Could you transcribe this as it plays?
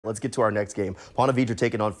Let's get to our next game. Ponte Vedra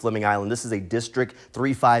taking on Fleming Island. This is a District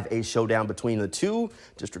 3-5A showdown between the two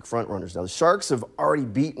district frontrunners. Now, the Sharks have already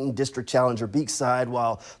beaten District Challenger Beakside,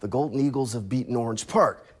 while the Golden Eagles have beaten Orange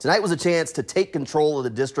Park. Tonight was a chance to take control of the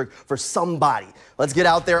district for somebody. Let's get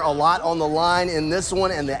out there. A lot on the line in this one,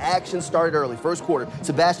 and the action started early. First quarter,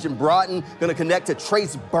 Sebastian Broughton going to connect to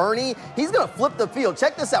Trace Burney. He's going to flip the field.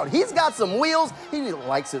 Check this out. He's got some wheels. He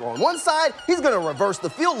likes it on one side. He's going to reverse the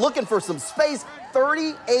field, looking for some space.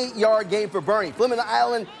 38-yard gain for Burney. Fleming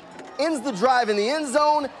Island ends the drive in the end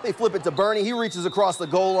zone. They flip it to Burney. He reaches across the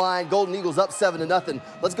goal line. Golden Eagles up 7-0.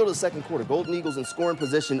 Let's go to the second quarter. Golden Eagles in scoring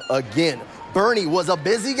position again. Burney was a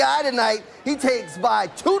busy guy tonight. He takes by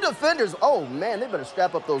two defenders. Oh, man, they better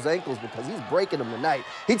strap up those ankles because he's breaking them tonight.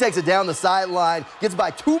 He takes it down the sideline, gets by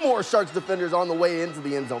two more Sharks defenders on the way into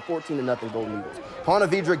the end zone. 14-0 Golden Eagles. Ponte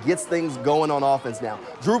Vedra gets things going on offense now.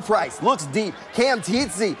 Drew Price looks deep. Cam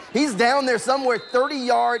Tietze, he's down there somewhere.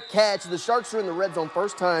 30-yard catch. The Sharks are in the red zone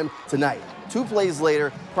first time tonight. 2 plays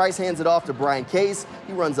later, Price hands it off to Brian Case.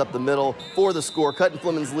 He runs up the middle for the score, cutting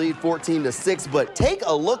Fleming's lead 14-6. But take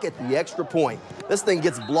a look at the extra point. This thing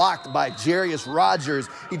gets blocked by Jarius Rogers.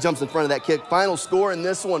 He jumps in front of that kick. Final score in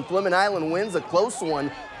this one, Fleming Island wins a close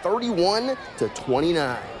one,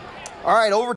 31-29. All right, over